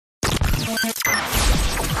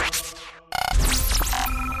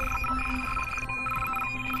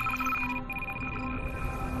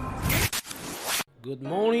Good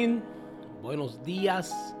morning, buenos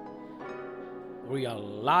días. We are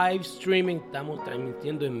live streaming, estamos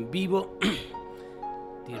transmitiendo en vivo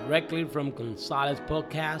directly from Gonzalez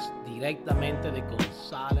Podcast, directamente de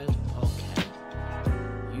Gonzalez Podcast.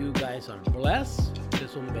 You guys are blessed,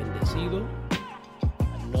 ustedes son bendecidos.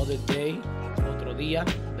 Another day, otro día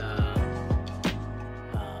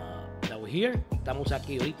that we're here. Estamos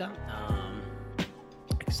aquí ahorita.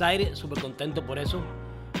 Excited, super contento por eso.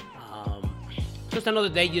 Just another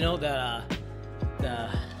day, you know, that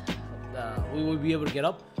we will be able to get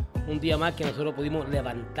up. Un día más que nosotros pudimos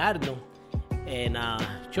levantarnos. And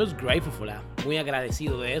just grateful for that. Muy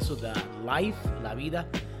agradecido de eso. The life, la vida,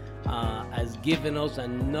 has given us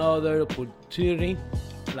another opportunity.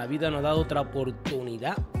 La vida nos ha dado otra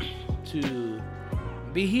oportunidad to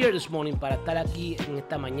be here this morning, para estar aquí en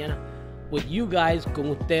esta mañana with you guys, con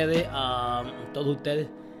ustedes, todos ustedes.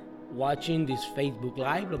 Watching this Facebook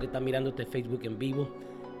Live, lo que están mirando este Facebook en vivo.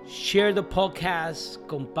 Share the podcast,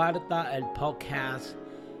 comparta el podcast.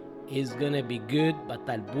 It's gonna be good, va a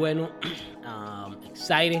estar bueno.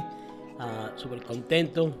 Excited, super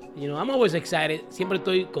contento. You know, I'm always excited. Siempre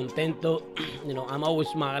estoy contento. You know, I'm always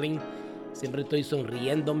smiling. Siempre estoy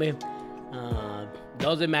sonriéndome.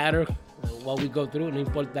 Doesn't matter what we go through. No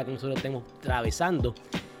importa que nosotros estemos atravesando.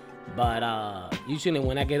 But usually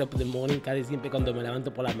when I get up in the morning, casi siempre cuando me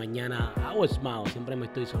levanto por la mañana, I always smile. Siempre me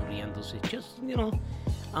estoy sonriendo. So just, you know,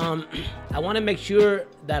 I want to make sure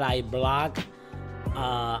that I block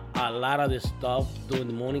a lot of the stuff during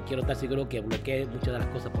the morning. Quiero estar seguro que bloquee muchas de las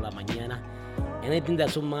cosas por la mañana. Anything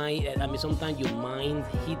that's on my, I mean, sometimes your mind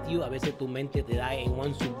hit you. A veces tu mente te da and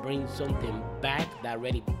wants to bring something back that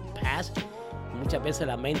already passed. Muchas veces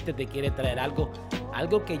la mente te quiere traer algo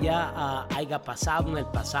que ya haya pasado en el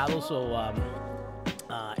pasado. So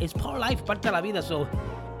it's part of life, parte de la vida. So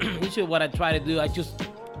usually what I try to do, I just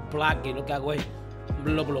block it. Lo que hago es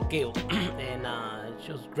lo bloqueo. And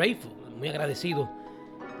just grateful, muy agradecido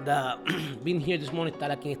de being here this morning, estar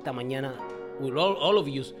aquí esta mañana with all of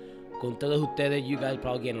you, con todos ustedes. You guys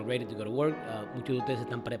probably getting ready to go to work. Muchos de ustedes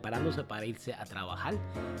están preparándose para irse a trabajar.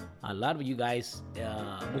 A lot of you guys,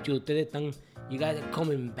 muchos de ustedes están, you guys are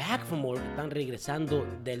coming back from work, están regresando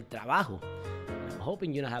del trabajo. I'm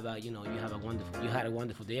hoping you had a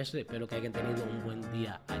wonderful day yesterday. Espero que hayan tenido un buen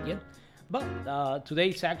día ayer. But today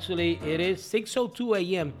it is 6:02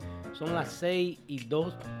 a.m. Son las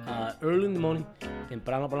 6:02 early in the morning,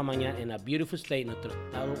 temprano por la mañana, en a beautiful state, nuestro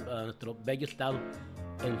estado, nuestro bello estado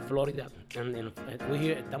en Florida.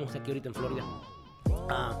 Estamos aquí ahorita en Florida.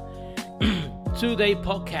 Today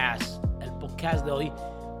podcast, el podcast de hoy,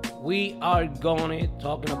 we are gonna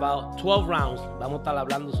talking about 12 rounds. Vamos a estar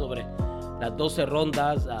hablando sobre las 12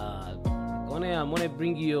 rondas. I'm gonna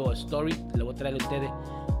bring you a story. Le voy a traer a ustedes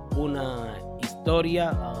una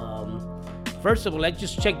historia. First of all, let's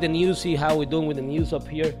just check the news, see how we're doing with the news up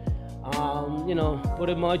here. You know,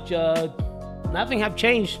 pretty much nothing have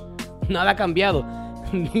changed. Nada ha cambiado.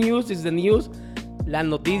 News is the news. Las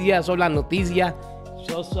noticias son las noticias.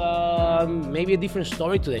 Just maybe a different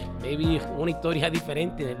story today. Maybe una historia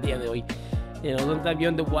diferente en el día de hoy. You know, sometimes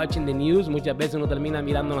you're watching the news. Muchas veces uno termina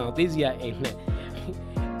mirando la noticia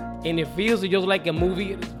and it feels just like a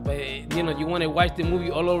movie. But, you know, you want to watch the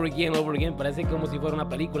movie all over again. Parece como si fuera una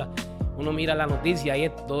película. Uno mira la noticia y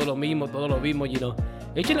es todo lo mismo, you know.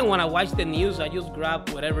 Actually, when I watch the news, I just grab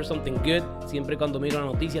whatever, something good. Siempre cuando miro la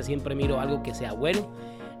noticia, siempre miro algo que sea bueno.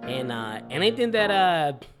 And anything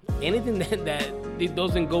that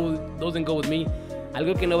doesn't go with me,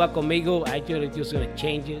 algo que no va conmigo, I just gonna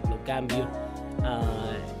change it, lo cambio.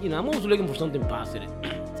 You know, I'm always looking for something positive.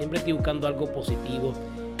 Siempre estoy buscando algo positivo.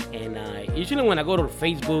 And usually when I go to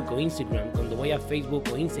Facebook or Instagram, cuando voy a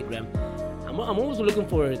Facebook o Instagram, I'm always looking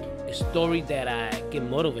for a story that can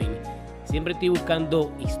motivate me. Siempre estoy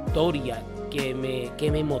buscando historias que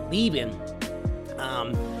me motiven.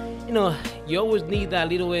 You know, you always need a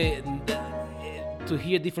little bit to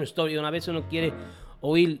hear different stories. Una vez uno quiere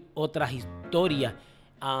oír otras historias.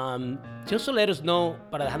 Just to let us know,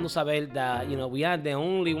 para dejarnos saber that, you know, we are the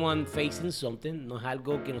only one facing something. No es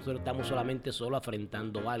algo que nosotros estamos solamente solo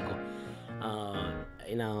afrontando algo.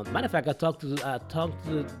 You know, matter of fact, I talked to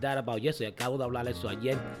that about yesterday. Acabo de hablar eso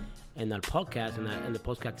ayer en el podcast, en el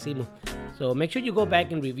podcast que hicimos. So make sure you go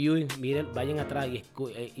back and review it. Miren, vayan atrás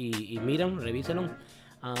y miren, revísenlo.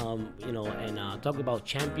 You know, and talk about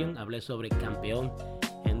champion. Hablé sobre campeón.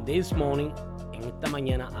 And this morning, en esta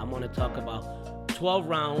mañana, I'm going to talk about 12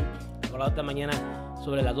 rounds. Por esta mañana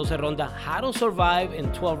sobre las 12 rondas. How to survive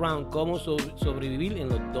in 12 rounds. Cómo sobrevivir en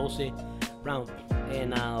los 12 rounds.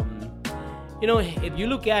 And, if you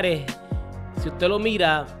look at it, si usted lo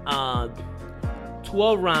mira,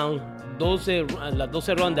 12 rounds, las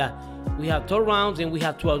 12 rondas, we have 12 rounds and we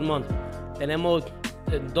have 12 months. Tenemos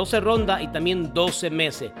 12 rondas y también 12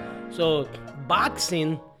 meses. So,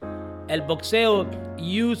 boxing, el boxeo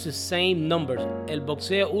use the same numbers. El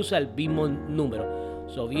boxeo usa el mismo número.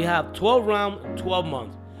 So, if you have 12 rounds, 12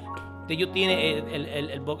 months. Ellos tiene,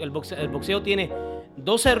 el boxeo tiene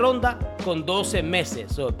 12 rondas con 12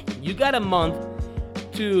 meses. So, you got a month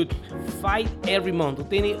to fight every month. Tú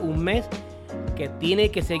tienes un mes que tiene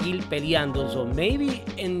que seguir peleando. So maybe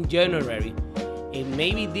in January, it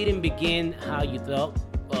maybe didn't begin how you thought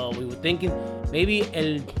we were thinking. Maybe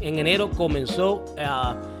en enero comenzó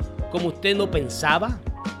como usted no pensaba,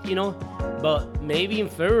 But maybe in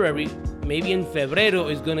February, maybe in febrero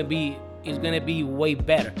it's gonna be way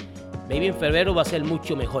better. Maybe en febrero va a ser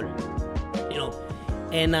mucho mejor,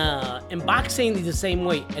 And in boxing is the same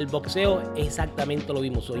way. El boxeo es exactamente lo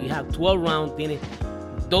mismo. So you have 12 rounds, tiene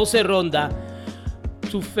 12 rondas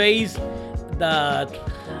to face that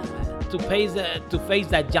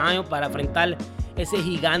giant, para enfrentar ese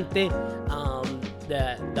gigante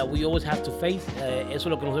that we always have to face. Eso es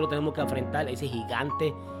lo que nosotros tenemos que enfrentar, ese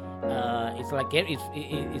gigante. It's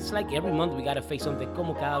like every month we gotta face something.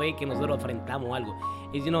 Como cada vez que nosotros enfrentamos algo.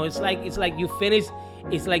 It's like you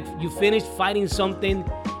finish fighting something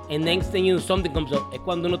and next thing you know something comes up. Es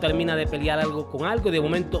cuando uno termina de pelear algo con algo y de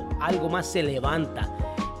momento algo más se levanta.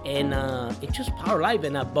 And it's just power life.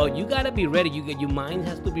 But you gotta be ready. Your mind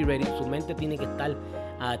has to be ready. Su mente tiene que estar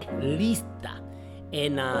lista.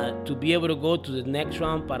 And to be able to go to the next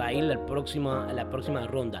round para ir a la próxima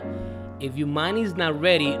ronda. If your mind is not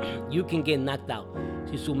ready, you can get knocked out.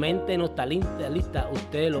 Si su mente no está lista,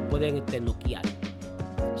 ustedes lo pueden noquear.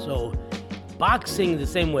 So, boxing the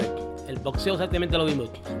same way. El boxeo exactamente lo mismo.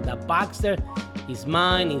 The boxer, his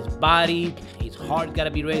mind, his body, his heart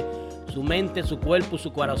gotta be ready. Su mente, su cuerpo,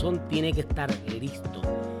 su corazón tiene que estar listo.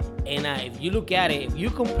 And if you look at it, if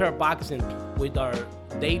you compare boxing with our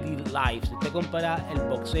daily lives, si usted compara el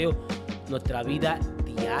boxeo, nuestra vida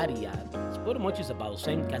diaria, pretty much it's about the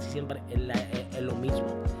same, casi siempre es lo mismo.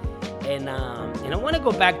 And I want to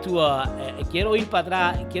go back to quiero ir para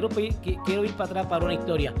atrás para una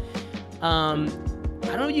historia. I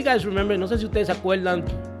don't know if you guys remember, no sé si ustedes se acuerdan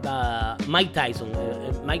de Mike Tyson,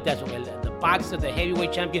 the boxer, the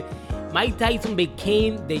heavyweight champion. Mike Tyson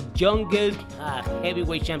became the youngest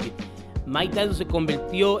heavyweight champion. Mike Tyson se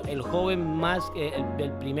convirtió el joven más,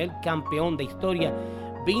 el primer campeón de historia.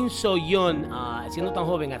 Being so young, siendo tan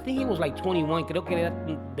joven, I think he was like 21, creo que era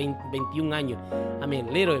 21 años. I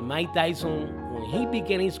mean, literally, Mike Tyson, when he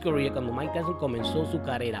began his career, cuando Mike Tyson comenzó su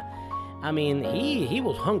carrera, I mean, he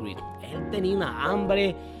was hungry. Él tenía una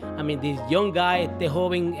hambre. I mean, this young guy, este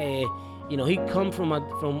joven, he come from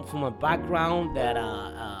a background that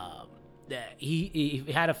he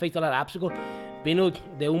had to face a lot of obstacles. Vino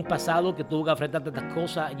de un pasado que tuvo que enfrentar tantas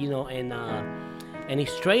cosas, and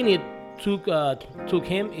his training took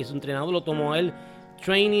him, y su entrenador lo tomó él,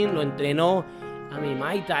 training, lo entrenó. I mean,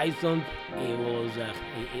 Mike Tyson,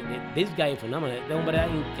 this guy is phenomenal. Este hombre era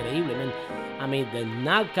increíble, man. I mean, the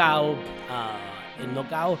knockout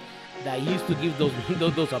that he used to give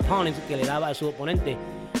those opponents, que le daba a su oponente.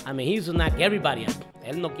 I mean, he used to knock everybody out.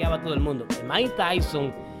 Él noqueaba a todo el mundo. Mike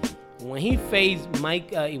Tyson, when he faced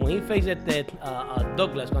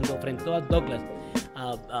Douglas, cuando enfrentó a Douglas,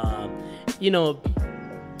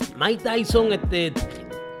 Mike Tyson,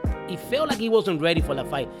 he felt like he wasn't ready for the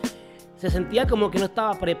fight. Se sentía como que no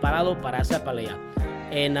estaba preparado para esa pelea.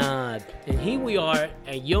 And here we are,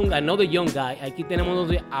 another young guy. Aquí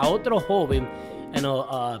tenemos a otro joven,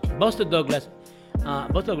 Buster Douglas.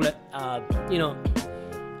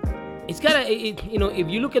 It's gotta, if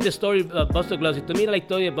you look at the story of Buster Douglas, si tú miras la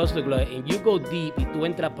historia de Buster Douglas and you go deep y tú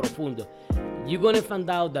entras profundo, you're gonna find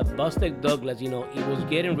out that Buster Douglas, he was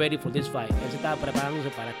getting ready for this fight. Él se estaba preparándose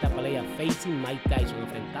para esta pelea, facing Mike Tyson,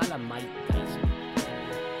 enfrentar a Mike Tyson.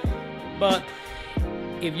 But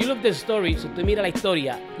if you look at the story, si tú miras la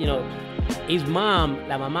historia, his mom,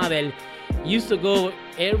 la mamá de él, used to go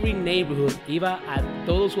every neighborhood, iba a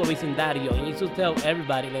todo su vecindario, and used to tell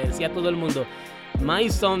everybody, le decía a todo el mundo, my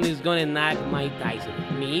son is gonna knock Mike Tyson.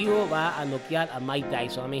 Mi hijo va a noquear a Mike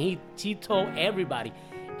Tyson. I mean, she told everybody.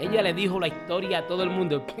 Ella le dijo la historia a todo el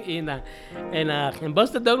mundo. And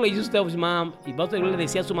Buster Douglas used to tell his mom, y Buster Douglas le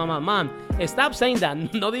decía a su mamá, Mom, stop saying that,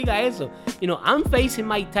 no diga eso. I'm facing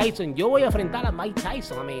Mike Tyson. Yo voy a enfrentar a Mike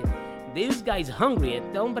Tyson. I mean, this guy's hungry.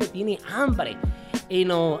 Este hombre tiene hambre.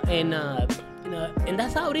 and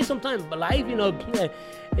that's how it is sometimes. But life,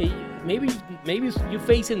 maybe you're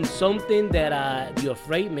facing something that you're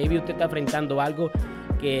afraid. Maybe usted está enfrentando algo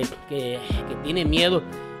que tiene miedo.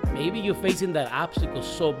 Maybe you're facing that obstacle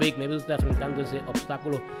so big. Maybe usted está enfrentando ese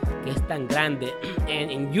obstáculo que es tan grande.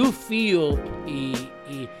 And you feel y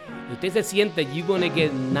usted se siente you're gonna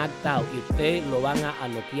get knocked out. Y usted lo van a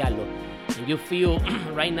noquearlo. And you feel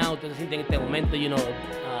right now, usted se siente en este momento,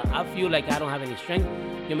 I feel like I don't have any strength.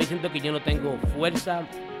 Yo me siento que yo no tengo fuerza.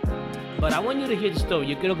 But I want you to hear the story.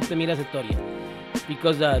 Yo quiero que usted mire esa historia.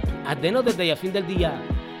 Because at the end of the day, a fin del día,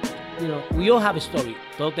 we all have a story.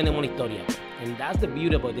 Todos tenemos una historia. And that's the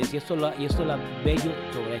beauty about this. Y esto es lo bello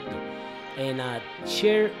sobre esto. And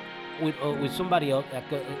share with somebody else,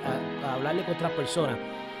 hablarle con otra persona.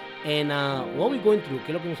 And what we're going through, qué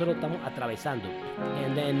es lo que nosotros estamos atravesando.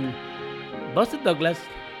 And then Buster Douglas,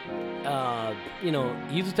 he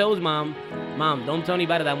used to tell his mom, don't tell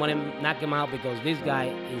anybody that I want to knock him out because this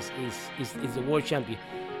guy is the world champion.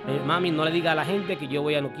 Mami, no le diga a la gente que yo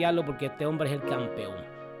voy a noquearlo porque este hombre es el campeón.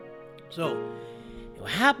 So, what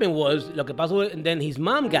happened was, lo que pasó, and then his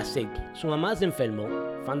mom got sick. Su mamá se enfermó.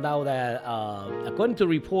 Found out that, according to a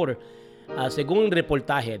reporter, según un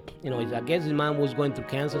reportaje, I guess his mom was going through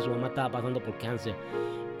cancer. Su mamá estaba pasando por cáncer.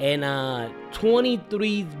 And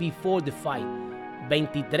 23 before the fight,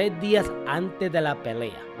 23 días antes de la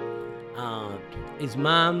pelea, his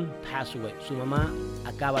mom passed away. Su mamá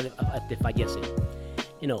acaba de fallecer.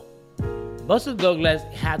 Buster Douglas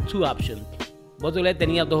had two options. Buster Douglas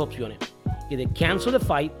tenía dos opciones. Either cancel the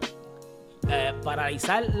fight,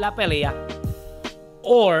 paralizar la pelea,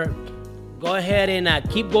 or go ahead and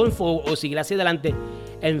keep going forward, o seguir hacia adelante,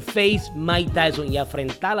 and face Mike Tyson y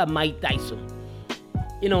afrontar a Mike Tyson.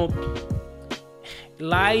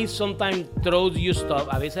 Life sometimes throws you stuff.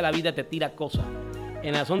 A veces la vida te tira cosas.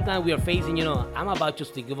 And sometimes we are facing, I'm about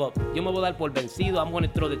just to give up. Yo me voy a dar por vencido. I'm going to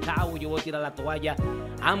throw the towel. Yo voy a tirar la toalla.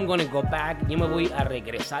 I'm going to go back. Yo me voy a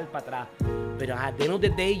regresar para atrás. Pero at the end of the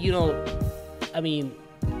day,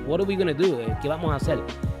 what are we going to do? ¿Qué vamos a hacer?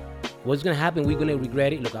 What's going to happen? We're going to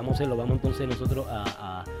regret it. Lo que vamos a hacer, lo vamos entonces nosotros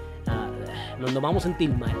nos vamos a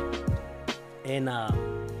sentir mal.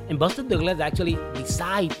 And Buster Douglas actually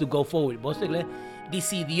decided to go forward. Buster Douglas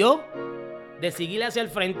decidió de seguir hacia el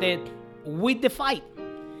frente with the fight.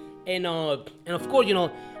 And of course,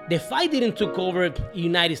 the fight didn't took over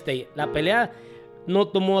United States. La pelea no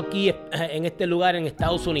tomó aquí en este lugar en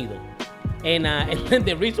Estados Unidos. And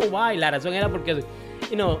the reason why, la razón era porque,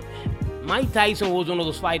 Mike Tyson was one of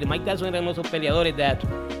those fighters. Mike Tyson era uno de esos peleadores that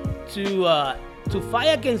to fight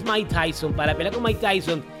against Mike Tyson, para pelear con Mike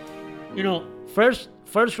Tyson, first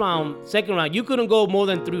round, second round, you couldn't go more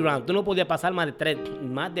than 3 rounds. Tú no podías pasar más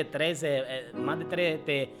de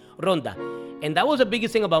tres rondas. And that was the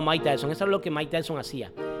biggest thing about Mike Tyson. Eso es lo que Mike Tyson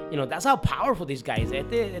hacía. That's how powerful this guy is.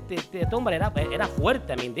 Este hombre era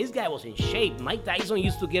fuerte. I mean, this guy was in shape. Mike Tyson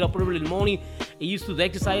used to get up early in the morning. He used to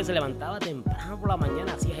exercise. Se levantaba temprano por la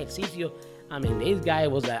mañana, hacía ejercicio. I mean, this guy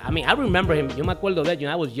was, I remember him. Yo me acuerdo de él.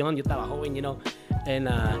 I was young, yo estaba joven, And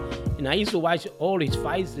I used to watch all his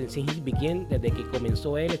fights since he began, desde que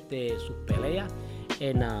comenzó él sus peleas.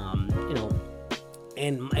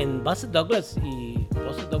 And Buster Douglas,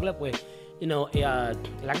 pues,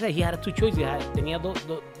 like I said, he had two choices. Tenía dos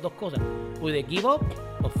cosas. Either give up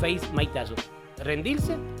or face Mike Tyson.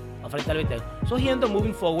 Rendirse o frente al Mike Tyson. So he ended up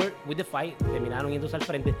moving forward with the fight. Terminaron yéndose al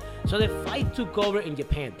frente. So the fight took over in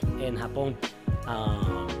Japan, en Japón.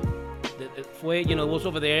 Fue, it was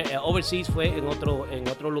over there, overseas, fue en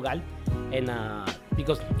otro lugar, and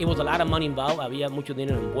because it was a lot of money involved, había mucho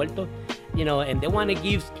dinero envuelto, and they want to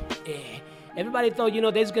give, everybody thought,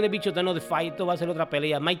 there's going to be just another fight, esto va a ser otra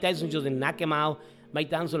pelea. Mike Tyson just knock him out,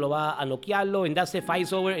 Mike Tyson lo va a noquearlo, and that's the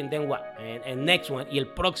fight's over, and then what, and next one, y el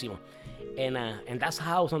próximo, and that's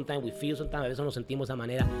how sometimes we feel, sometimes a veces nos sentimos de esa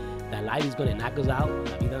manera, that life is going to knock us out,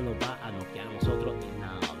 la vida nos va a noquear a nosotros, and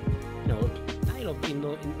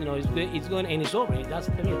it's going and it's over. That's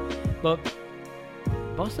the thing. But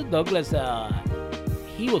Buster Douglas,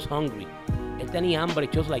 he was hungry. Él tenía hambre,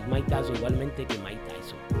 just like Mike Tyson, igualmente que Mike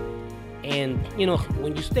Tyson. And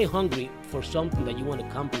when you stay hungry for something that you want to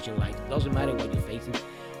accomplish in life, it doesn't matter what you're facing.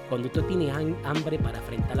 Cuando usted tiene hambre para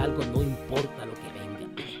enfrentar algo, no importa lo que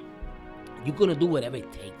venga. You're gonna do whatever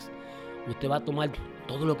it takes. Usted va a tomar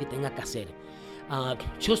todo lo que tenga que hacer,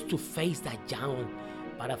 just to face that giant,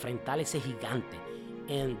 para enfrentar ese gigante.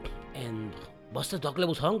 And Buster Douglas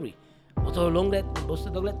was hungry. Buster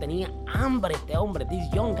Douglas tenía hambre, este hombre, this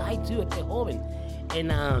young guy too, este joven.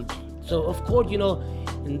 And so of course,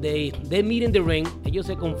 they meet in the ring. Ellos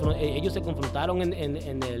se confrontaron en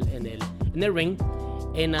el ring.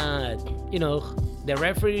 And the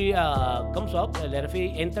referee comes up, el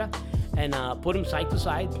referee entra, and put him side to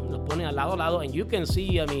side, lo pone al lado a lado, and you can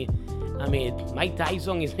see, I mean, Mike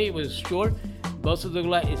Tyson was short, Buster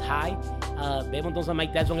Douglas is high. Vemos entonces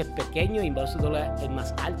Mike Tyson es pequeño y Buster Douglas es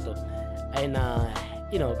más alto. And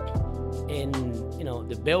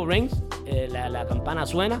the bell rings, la campana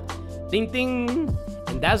suena, ting ting,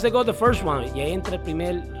 and that's the first round. Y ahí entra el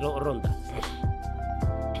primer ronda.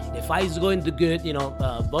 The fight is going to good,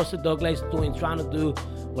 Buster Douglas trying to do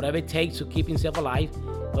whatever it takes to keep himself alive.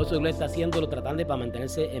 Buster Douglas está haciéndolo, tratando para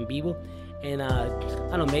mantenerse en vivo. And I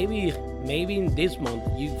don't know, maybe in this month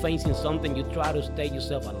you facing something, you try to stay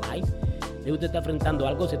yourself alive. Maybe usted está enfrentando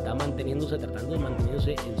algo, se está tratando de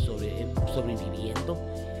mantenerse sobreviviendo.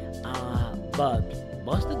 But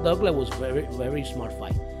Buster Douglas was very, very smart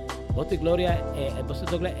fight. Buster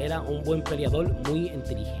Douglas era un buen peleador, muy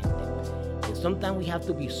inteligente. And sometimes we have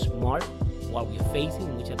to be smart while we're facing.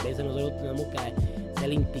 Muchas veces nosotros tenemos que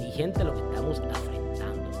ser inteligentes a lo que estamos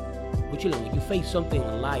enfrentando. Which when you face something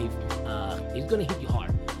in life, it's going to hit you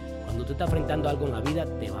hard. Cuando tú estás enfrentando algo en la vida,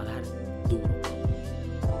 te va a dar duro.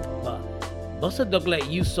 But Buster Douglas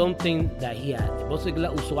used something that he had. Buster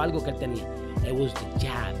Douglas usó algo que él tenía. It was the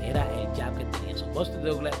jab. Era el jab que tenía. So Buster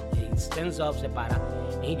Douglas, he stands up, se para,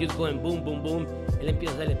 and he just going boom, boom, boom. Él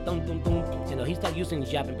empieza a hacerle tum, tum, tum. And he started using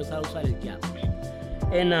jab. Empieza a usar el jab.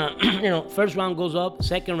 And, first round goes up.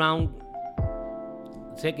 Second round.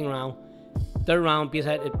 Third round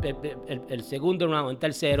empieza el segundo round, el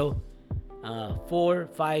tercero. 4,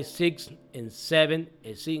 5, 6, and 7,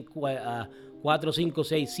 4, 5,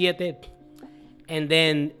 6, 7. And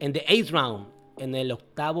then in the 8th round, en el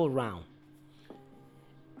octavo round.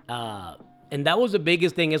 And that was the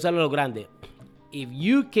biggest thing, eso es lo grande. If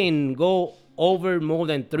you can go over more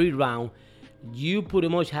than 3 rounds, you pretty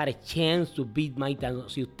much had a chance to beat Mike Tyson.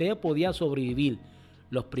 Si usted podía sobrevivir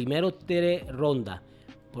los primeros 3 rondas,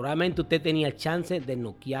 probablemente usted tenía chance de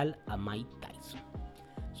noquear a Mike Tyson.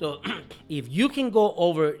 So, if you can go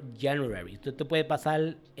over January, usted te puede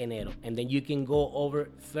pasar enero, and then you can go over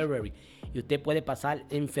February, y usted puede pasar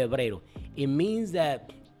en febrero. It means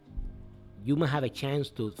that you might have a chance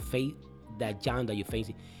to face that giant that you're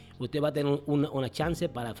facing. Usted va a tener una chance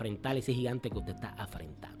para enfrentar ese gigante que usted está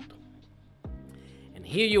enfrentando. And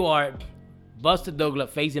here you are, Buster Douglas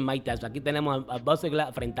facing Mike Tyson. Aquí tenemos a Buster Douglas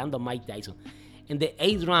enfrentando a Mike Tyson. In the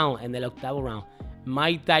 8th round, en el octavo round,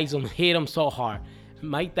 Mike Tyson hit him so hard.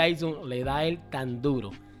 Mike Tyson le da él tan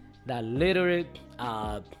duro that literally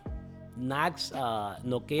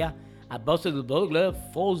noquea a Buster Douglas,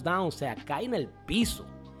 falls down, se cae en el piso.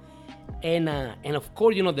 And of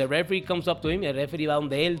course, the referee comes up to him, el referee va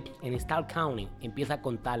donde él, and he start counting, empieza a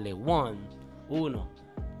contarle 1,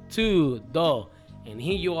 2, 2, and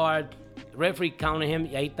here you are, referee counting him,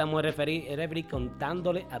 y ahí estamos el referee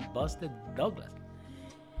contándole a Buster Douglas.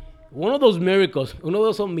 One of those miracles, uno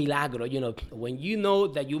de esos milagros, when you know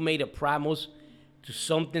that you made a promise to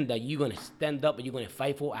something that you're going to stand up and you're going to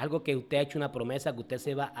fight for, algo que usted ha hecho una promesa que usted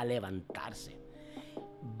se va a levantarse.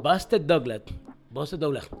 Buster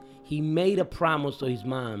Douglas, he made a promise to his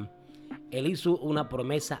mom. Él hizo una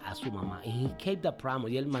promesa a su mamá. And he kept that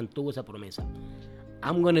promise. Y él mantuvo esa promesa.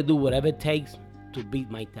 I'm going to do whatever it takes to beat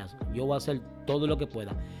Mike Tyson. Yo voy a hacer todo lo que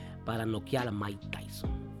pueda para noquear a Mike Tyson.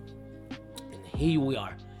 And here we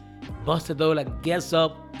are. Buster Douglas gets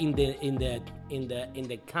up in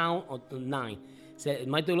the count of 9.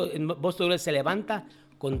 Buster Douglas se levanta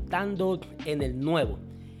contando en el 9.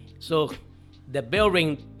 So the bell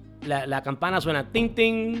ring, la campana suena ting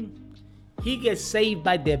ting. He gets saved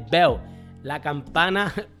by the bell. La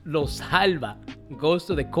campana lo salva. Goes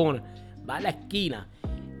to the corner. Va a la esquina.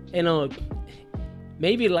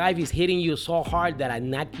 Maybe life is hitting you so hard that I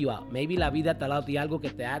knock you out. Maybe la vida te ha dado algo que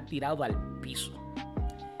te ha tirado al piso.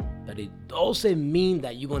 But it doesn't mean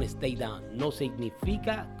that you're going to stay down. No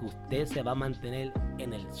significa que usted se va a mantener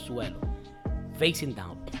en el suelo. Facing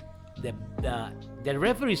down. The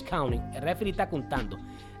referee is counting. El referee está contando.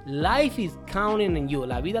 Life is counting on you.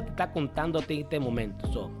 La vida te está contando en este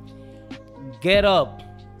momento. So, get up.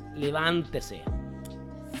 Levántese.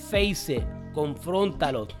 Face it.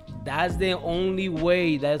 Confróntalo. That's the only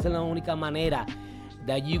way. That's la única manera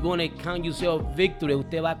that you're going to count yourself victory.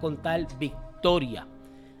 Usted va a contar victoria.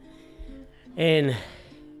 And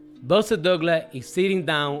Buster Douglas is sitting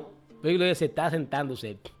down. Buster Douglas se está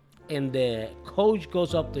sentándose. And the coach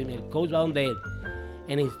goes up to him. El coach va donde él.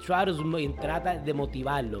 And he trata de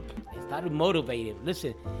motivarlo. He started to motivate him.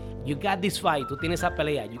 Listen, you got this fight. Tú tienes esa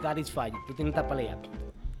pelea. You got this fight. Tú tienes esta pelea.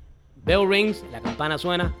 Bell rings. La campana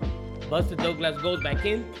suena. Buster Douglas goes back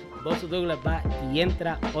in. Buster Douglas va y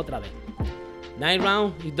entra otra vez. 9th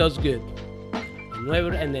round, he does good.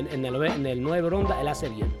 En el 9 ronda, él hace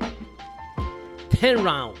bien. 10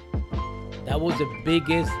 round. That was the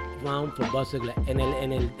biggest round for Buster Douglas. En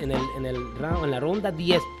la ronda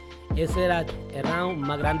 10, ese era el round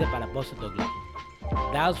más grande para Buster Douglas.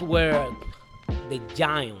 That's where the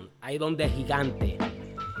giant, ahí donde el gigante,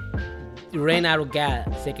 ran out of gas,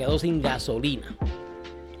 se quedó sin gasolina.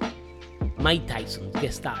 Mike Tyson, the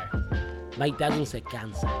star. Mike Tyson se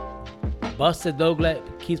cansa. Buster Douglas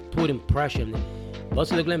keeps putting pressure.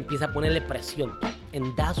 Buster Douglas empieza a ponerle presión.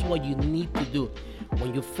 And that's what you need to do.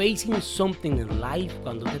 When you're facing something in life,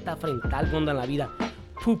 cuando usted está frente a algo en la vida,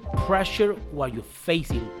 put pressure while you're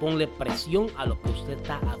facing. Ponle presión a lo que usted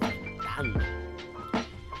está afrontando.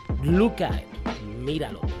 Look at it.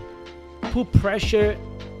 Míralo. Put pressure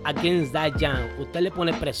against that giant. Usted le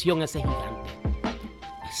pone presión a ese gigante.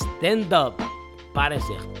 Stand up.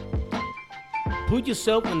 Párese. Put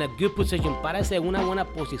yourself in a good position. Párese en una buena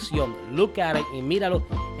posición. Look at it y míralo.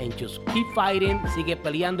 And just keep fighting. Sigue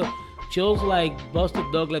peleando. Just like Buster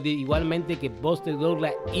Douglas did. Igualmente que Buster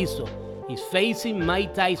Douglas hizo. He's facing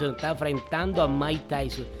Mike Tyson. Está enfrentando a Mike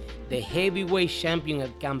Tyson. The heavyweight champion.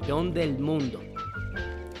 El campeón del mundo.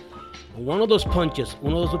 One of those punches.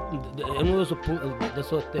 Uno de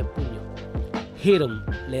esos puños. Hit him.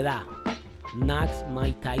 Le da. Knocks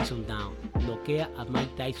Mike Tyson down. Noquea a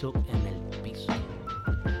Mike Tyson en el piso.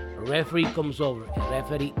 El referee comes over. El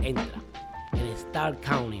referee entra. And start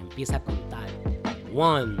counting. Empieza a contar.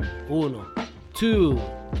 1, 2,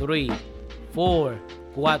 3, 4,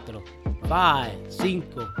 5,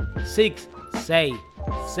 5, 6, 6,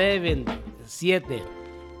 7, 7,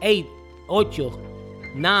 8,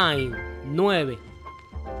 9, 9,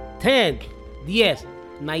 10, 10.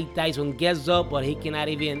 Mike Tyson gets up, but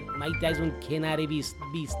Mike Tyson cannot even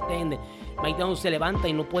be standing. Mike Tyson se levanta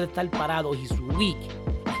y no puede estar parado. He's weak.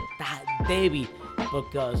 Está débil.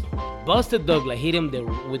 Because Buster Douglas hit him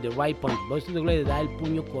with the right punch. Buster Douglas le da el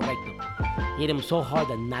puño correcto. Hit him so hard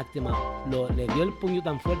that knocked him out. Le dio el puño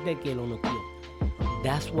tan fuerte que lo noqueó.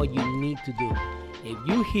 That's what you need to do. If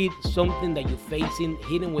you hit something that you're facing,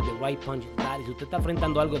 hit him with the right punch. Dale. Si usted está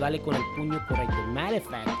enfrentando algo, dale con el puño correcto. Matter of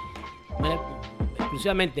fact,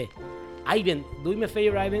 exclusivamente, Ivan, do me a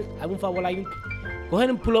favor, Ivan. Hago un favor, Ivan. Go ahead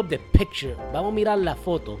and pull up the picture. Vamos a mirar la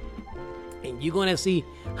foto. And you're gonna see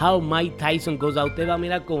how Mike Tyson goes out. Usted va a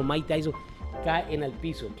mirar como Mike Tyson cae en el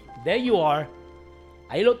piso. There you are.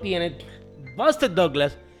 Ahí lo tiene. Buster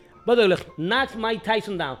Douglas knocks Mike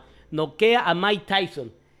Tyson down. Noquea a Mike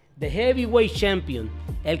Tyson, the heavyweight champion,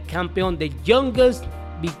 el campeón, the youngest,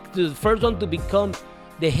 the first one to become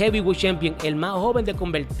the heavyweight champion, el más joven de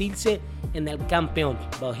convertirse en el campeón.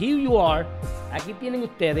 But here you are. Aquí tienen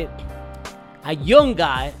ustedes a young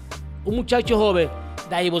guy, un muchacho joven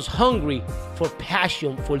that he was hungry for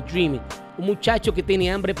passion, for dreaming. Un muchacho que tiene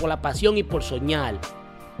hambre por la pasión y por soñar.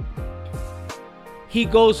 He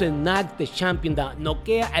goes and knocks the champion down.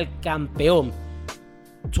 Noquea al campeón.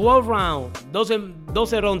 12 rounds,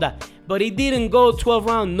 12 rondas. But it didn't go 12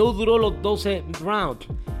 rounds. No duró los 12 rounds.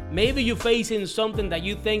 Maybe you're facing something that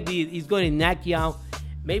you think is going to knock you out.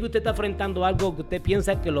 Maybe usted está enfrentando algo que usted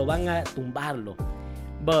piensa que lo van a tumbarlo.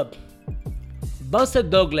 But Buster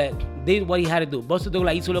Douglas did what he had to do. Buster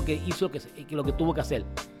Douglas hizo lo que tuvo que hacer.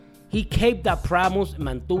 He kept that promise,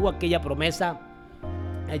 mantuvo aquella promesa.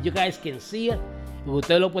 As you guys can see it,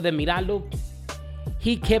 usted lo puede mirarlo.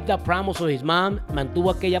 He kept that promise for his mom,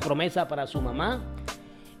 mantuvo aquella promesa para su mamá.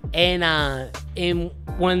 And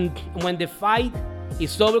when the fight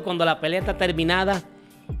is over, cuando la pelea está terminada,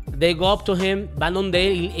 they go up to him, van donde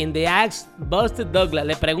él, and they ask Buster Douglas,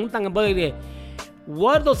 le preguntan a Buster Douglas,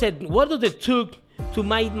 what does it took to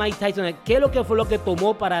Mike Tyson? ¿Qué es lo que fue lo que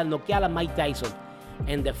tomó para noquear a Mike Tyson?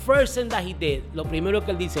 And the first thing that he did, lo primero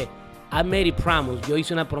que él dice, I made a promise. Yo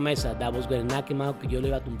hice una promesa that was going to knock him out, que yo le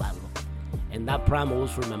iba a tumbarlo. And that promise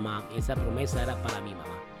was for my mom. Esa promesa era para mi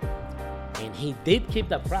mamá. And he did keep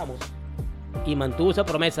that promise. Y mantuvo esa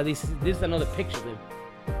promesa. This is another picture of him.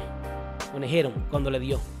 When it hit him, cuando le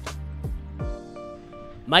dio.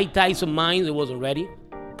 Mike Tyson's mind, it wasn't ready.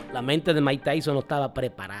 La mente de Mike Tyson no estaba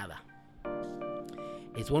preparada.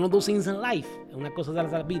 It's one of those things in life. Es una cosa de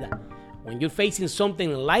la vida. When you're facing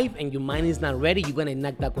something in life and your mind is not ready, you're going to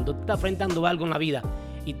knock that. Cuando tú estás enfrentando algo en la vida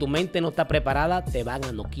y tu mente no está preparada, te van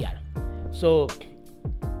a noquear. So,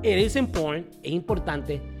 it is important, es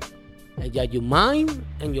importante that your mind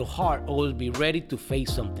and your heart always be ready to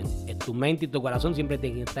face something. Tu mente y tu corazón siempre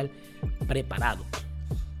tienen que estar preparados.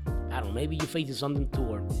 I don't know, maybe you're facing something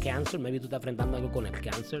toward cancer, maybe tú estás enfrentando algo con el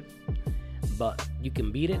cáncer, but you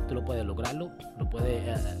can beat it, tú lo puedes lograrlo, lo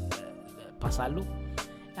puedes pasarlo.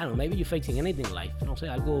 I don't know, maybe you're facing anything in life, no sé,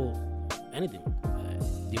 algo, anything,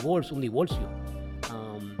 un divorcio,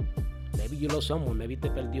 you lost someone, maybe te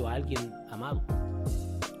perdió a alguien amado.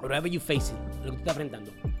 Whatever you facing, lo que tú estás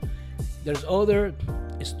enfrentando. There's other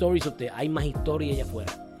stories of hay más historia allá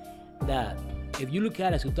afuera. That if you look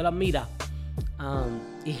at it, si usted la mira,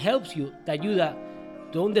 it helps you, te ayuda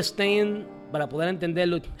to understand, para poder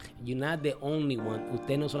entenderlo. You're not the only one.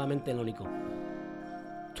 Usted no solamente el único.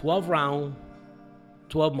 12 rounds,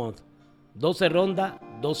 12 months. 12 rondas,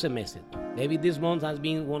 12 meses. Maybe this month has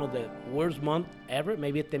been one of the worst months ever.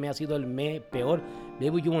 Maybe este mes ha sido el mes peor.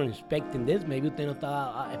 Maybe you weren't expecting this. Maybe usted no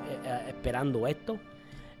estaba esperando esto.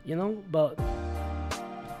 You know, but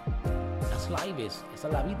that's life is. Esa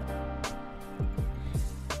es la vida.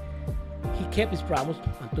 He kept his promise.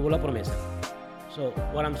 Mantuvo la promesa. So,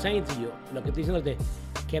 what I'm saying to you, lo que estoy diciendo es de,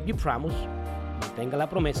 keep your promise. Mantenga la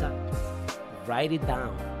promesa. Write it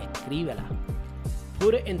down. Escríbela.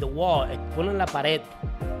 Put it in the wall. Ponlo en la pared.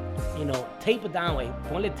 You know, tape it down,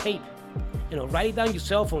 ponle tape. You know, write it down on your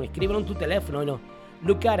cell phone. Escríbelo en tu teléfono. You know,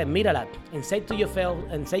 look at it, mírala. And say to yourself,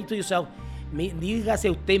 dígase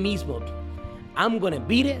usted mismo, I'm gonna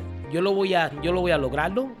beat it. Yo lo voy a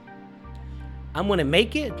lograrlo. I'm gonna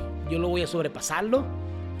make it. Yo lo voy a sobrepasarlo.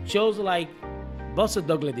 Shows like Buster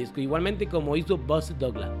Douglas disco. Igualmente como hizo Buster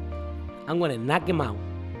Douglas. I'm gonna knock him out.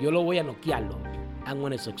 Yo lo voy a noquearlo. I'm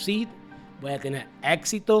gonna succeed. Voy a tener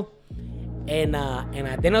éxito. And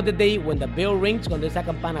at the end of the day, when the bell rings, cuando esa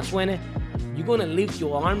campana suene, you're going to lift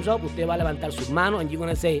your arms up. Usted va a levantar sus manos and you're going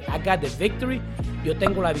to say, I got the victory. Yo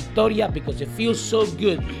tengo la victoria, because it feels so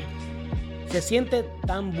good. Se siente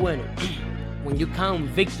tan bueno when you count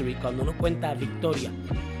victory, cuando uno cuenta victoria.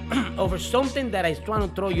 Over something that is trying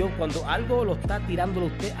to throw you, cuando algo lo está tirando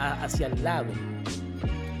usted hacia el lado.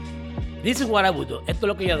 This is what I would do. Esto es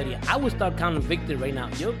lo que yo haría. I would start counting victory right now.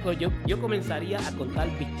 Yo comenzaría a contar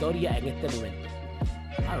victoria en este momento.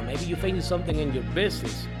 I don't know, maybe you're facing something in your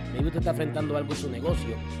business. Maybe usted está enfrentando algo en su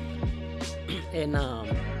negocio. And,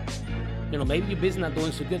 you know, maybe your business not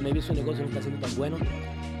doing so good. Maybe su negocio no está siendo tan bueno.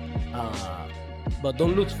 But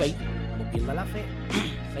don't lose faith. No pierda la fe.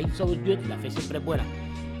 Faith is always good. La fe siempre es buena.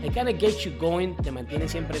 It kind of gets you going. Te mantiene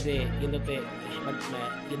siempre yendo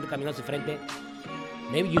caminando hacia frente.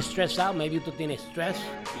 Maybe you stress out, maybe tú tienes stress.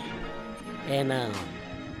 And,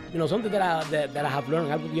 you know, something that I have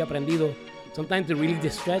learned, algo que yo he aprendido, sometimes to release the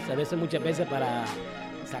stress, muchas veces para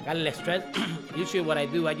sacarle el stress. Usually what I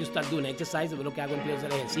do, I just start doing exercise, lo que hago empiezo a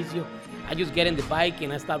hacer ejercicio. I just get in the bike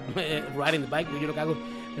and I start riding the bike. Yo lo que hago,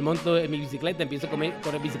 me monto en mi bicicleta, empiezo a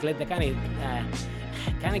correr bicicleta,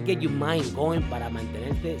 kind of get your mind going para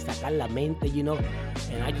mantenerte, sacar la mente, you know.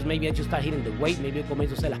 And I just start hitting the weight, maybe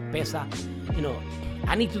comienzo a hacer las pesas, you know.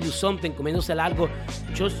 I need to do something, comienzo a hacer algo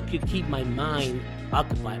just to keep my mind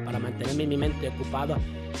occupied, para mantenerme mi mente ocupada,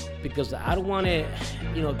 because I don't want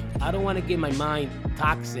to get my mind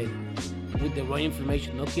toxic with the wrong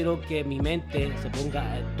information. No quiero que mi mente se ponga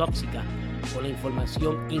tóxica con la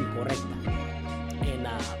información incorrecta. And,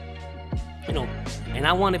 you know, and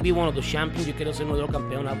I want to be one of the champions. Yo quiero ser uno de los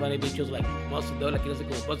campeones. I want to be just like Buster Douglas. Quiero ser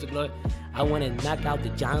como Buster Douglas. I want to knock out the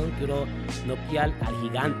giant. Quiero noquear al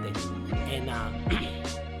gigante.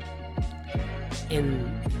 And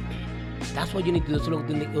that's what you need to do. Eso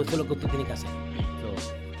es lo que usted tiene que hacer.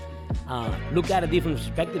 So, look at a different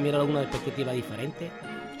perspective. Mira alguna perspectiva diferente.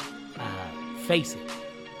 Face it.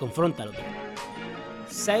 Confróntalo.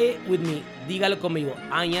 Say it with me. Dígalo conmigo.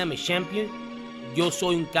 I am a champion. Yo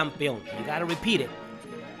soy un campeón. You gotta repeat it.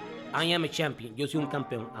 I am a champion. Yo soy un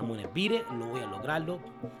campeón. I'm gonna beat it. Lo voy a lograrlo.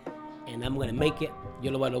 And I'm gonna make it.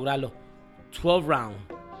 Yo lo voy a lograrlo. 12 rounds.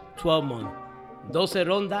 12 months. 12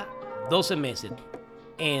 rondas. 12 meses.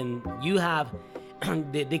 And you have,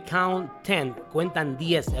 they count 10. Cuentan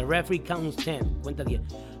 10. The referee counts 10. Cuenta 10.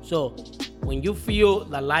 So, when you feel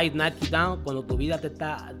the life knock you down, cuando tu vida te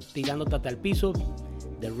está tirando hasta el piso,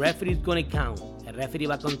 the referee is gonna count. El referee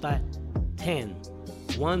va a contar 10,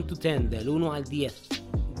 1 to 10, del 1 al 10.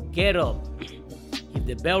 Get up. If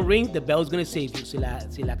the bell rings, the bell is going to save you. Si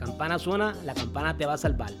la campana suena, la campana te va a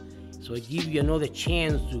salvar. So it gives you another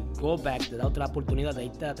chance to go back, te da otra oportunidad de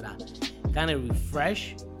irte atrás. Kind of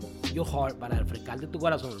refresh your heart, para refrescarte tu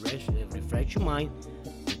corazón, refresh your mind,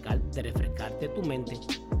 refrescarte tu mente,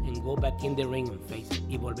 and go back in the ring and face it.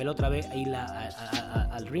 Y volver otra vez a ir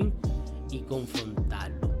al ring y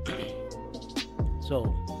confrontarlo.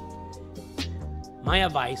 So, my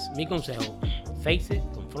advice, mi consejo, face it,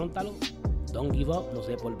 confróntalo, don't give up, no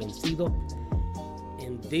se por vencido.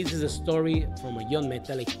 And this is a story from a young man.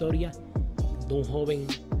 Esta es la historia de un joven.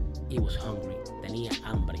 He was hungry, tenía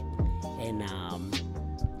hambre. And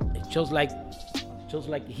just like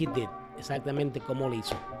he did, exactamente como lo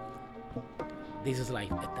hizo. This is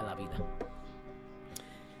life, esta es la vida.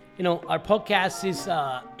 our podcast is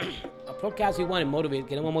we want to motivate,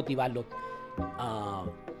 queremos motivarlo.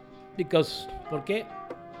 ¿Por qué?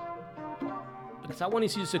 Because I want to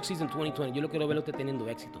see you succeed in 2020. Yo lo quiero verlo usted teniendo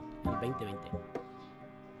éxito en 2020.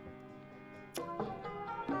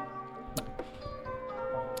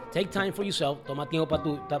 Take time for yourself. Toma tiempo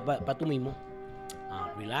para tú mismo.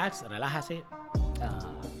 Relájase.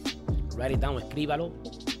 Write it down, escríbalo.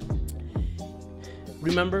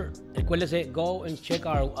 Remember, recuérdese, go and check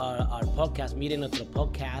our podcast. Miren nuestro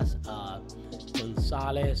podcast,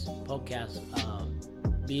 González Podcast.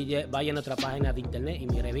 Vaya a nuestra página de internet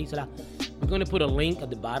y revísala. We're going to put a link at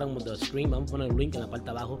the bottom of the screen. Vamos a poner un link en la parte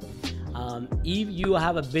de abajo. If you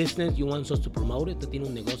have a business, you want us to promote it, usted tiene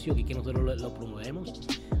un negocio que nosotros lo promovemos,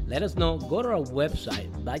 let us know. Go to our website.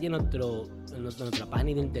 Vaya a nuestra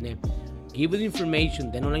página de internet. Give us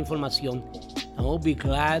information. Denos la información. And we'll be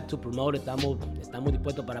glad to promote it. Estamos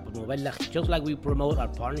dispuestos para promoverla. Just like we promote our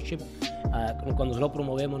partnership. Cuando nosotros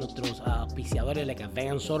promovemos nuestros auspiciadores, like a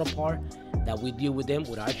Van Soda Park, that we deal with them,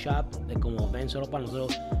 with our shop. Como Van Soda Park,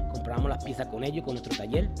 nosotros compramos las piezas con ellos, con nuestro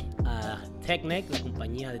taller. TechNet, la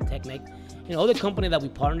compañía de TechNet. Other company that we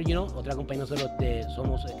partner, otra compañía nosotros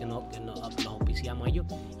somos que nos auspiciamos a ellos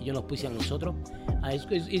nos auspician a nosotros.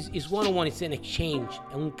 It's one-on-one, it's an exchange,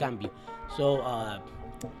 es un cambio. So,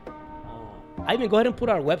 Ivan, go ahead and put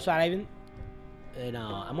our website, Ivan. And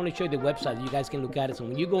I'm going to show you the website. You guys can look at it. So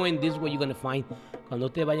when you go in, this is what you're going to find. Cuando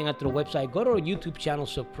ustedes vayan a nuestro website, go to our YouTube channel,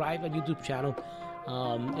 subscribe our YouTube channel.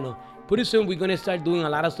 Pretty soon we're going to start doing a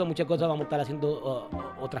lot of stuff, muchas cosas. Vamos a estar haciendo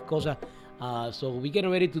otras cosas. So we're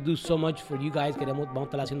getting ready to do so much for you guys. Vamos a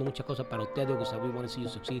estar haciendo muchas cosas para ustedes because we want to see you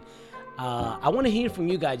succeed. I want to hear from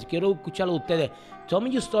you guys. Quiero escucharlo de ustedes. Tell me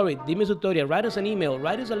your story. Dime su historia. Write us an email.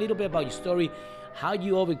 Write us a little bit about your story. How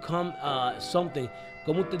you overcome something.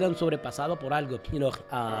 Cómo ustedes han sobrepasado por algo.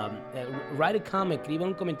 Write a comment. Escriban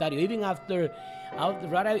un comentario. Even after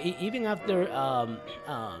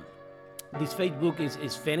this Facebook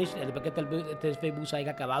is finished, después que este Facebook se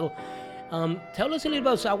haya acabado, tell us a little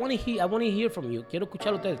about. I want to hear from you. Quiero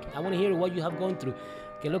escuchar a ustedes. I want to hear what you have gone through.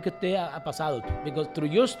 ¿Qué es lo que usted ha pasado? Because through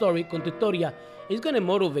your story, con tu historia, it's going to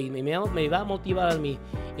motivate me. Me va a motivar a mí.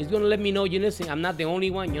 It's going to let me know, listen, I'm not the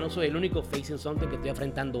only one. Yo no soy el único facing something, que estoy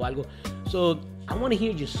enfrentando algo. So, I want to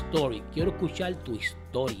hear your story. Quiero escuchar tu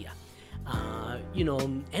historia.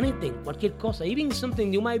 Anything, cualquier cosa. Even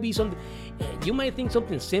something, you might think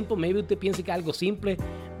something simple. Maybe usted piensa que algo simple,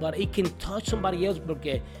 but it can touch somebody else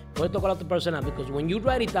porque puede tocar a otra persona. Because when you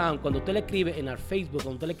write it down, cuando usted le escribe en our Facebook,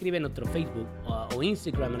 cuando usted le escribe en nuestro Facebook o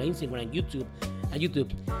Instagram,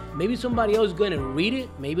 YouTube, maybe somebody else is going to read it.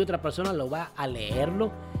 Maybe otra persona lo va a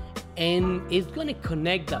leerlo. And it's going to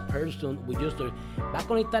connect that person with your story. Va a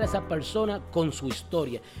conectar a esa persona con su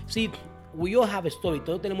historia. See, we all have a story.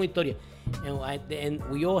 Todos tenemos historia. And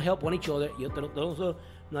we all help one each other. Y todos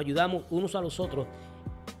nos ayudamos unos a los otros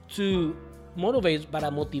to motivate, para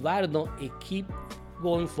motivarnos y keep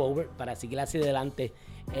going forward, para seguir hacia adelante.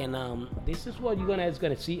 And this is what you're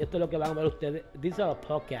gonna see. Esto es lo que van a ver ustedes. This is our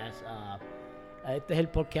podcast. Este es el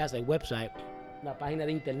podcast, el website, la página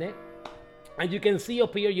de internet. And you can see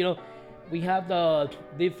up here, we have the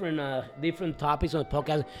different topics on the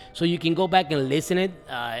podcast, so you can go back and listen it.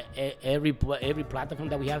 Every platform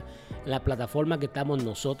that we have, la plataforma que estamos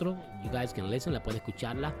nosotros, you guys can listen, la pueden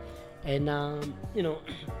escucharla. And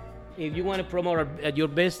if you want to promote your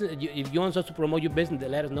business, if you want us to promote your business,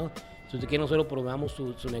 let us know. So si quieren nosotros promovamos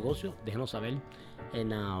su negocio, déjenos saber.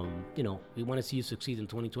 And we want to see you succeed in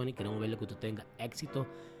 2020. Queremos ver que usted tenga éxito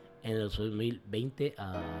en el 2020.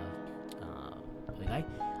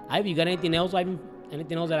 Ivy, you got anything else?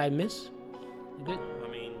 Anything else that I missed? You good? I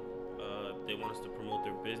mean, they want us to promote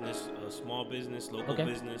their business, small business, local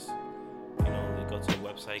business. They go to the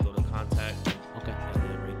website, go to contact. Okay. And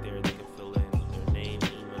then right there, they can fill in their name,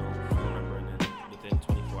 email, phone number, and then within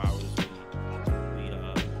 24 hours, we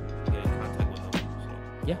get in contact with them.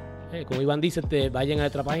 So. Yeah. Como Iván dice, vayan a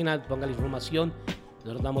nuestra página, pongan la información.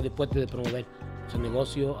 Nosotros estamos dispuestos de promover su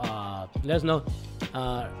negocio. Let us know.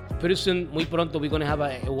 Pretty soon, muy pronto, we're going to have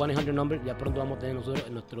a 1-800 number. Ya pronto vamos a tener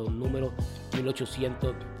nosotros nuestro número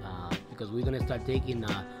 1800, because we're going to start taking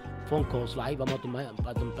phone calls live. Vamos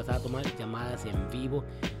a empezar a tomar llamadas en vivo,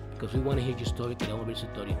 because we want to hear your story. Queremos ver su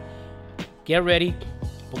historia. Get ready.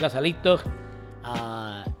 Póngase listo.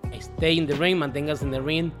 Stay in the ring. Manténgase en the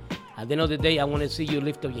ring. At the end of the day, I want to see you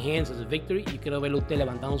lift up your hands as a victory. Yo quiero verlo usted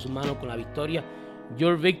levantando su mano con la victoria.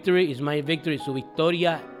 Your victory is my victory. Su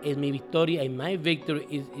victoria es mi victoria. And my victory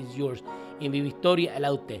is yours. Y mi victoria es la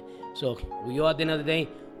de usted. So, we all at the end of the day,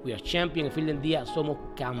 we are champion. Al fin del día, somos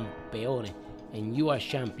campeones. And you are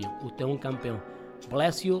champion. Usted es un campeón.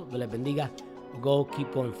 Bless you. Dios les bendiga. Go,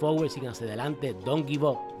 keep going forward, sigan hacia adelante, don't give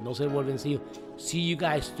up, no se vuelven vencidos. See you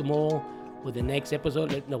guys tomorrow with the next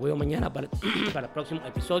episode. Nos vemos mañana para, para el próximo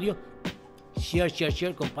episodio.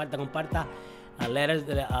 Share, comparta. Letters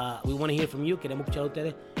that we want to hear from you. Queremos escuchar a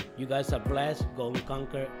ustedes. You guys are blessed. Go and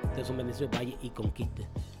conquer. Ustedes son bendecidos. Vaya y conquiste.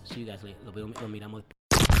 See you guys later. Nos miramos.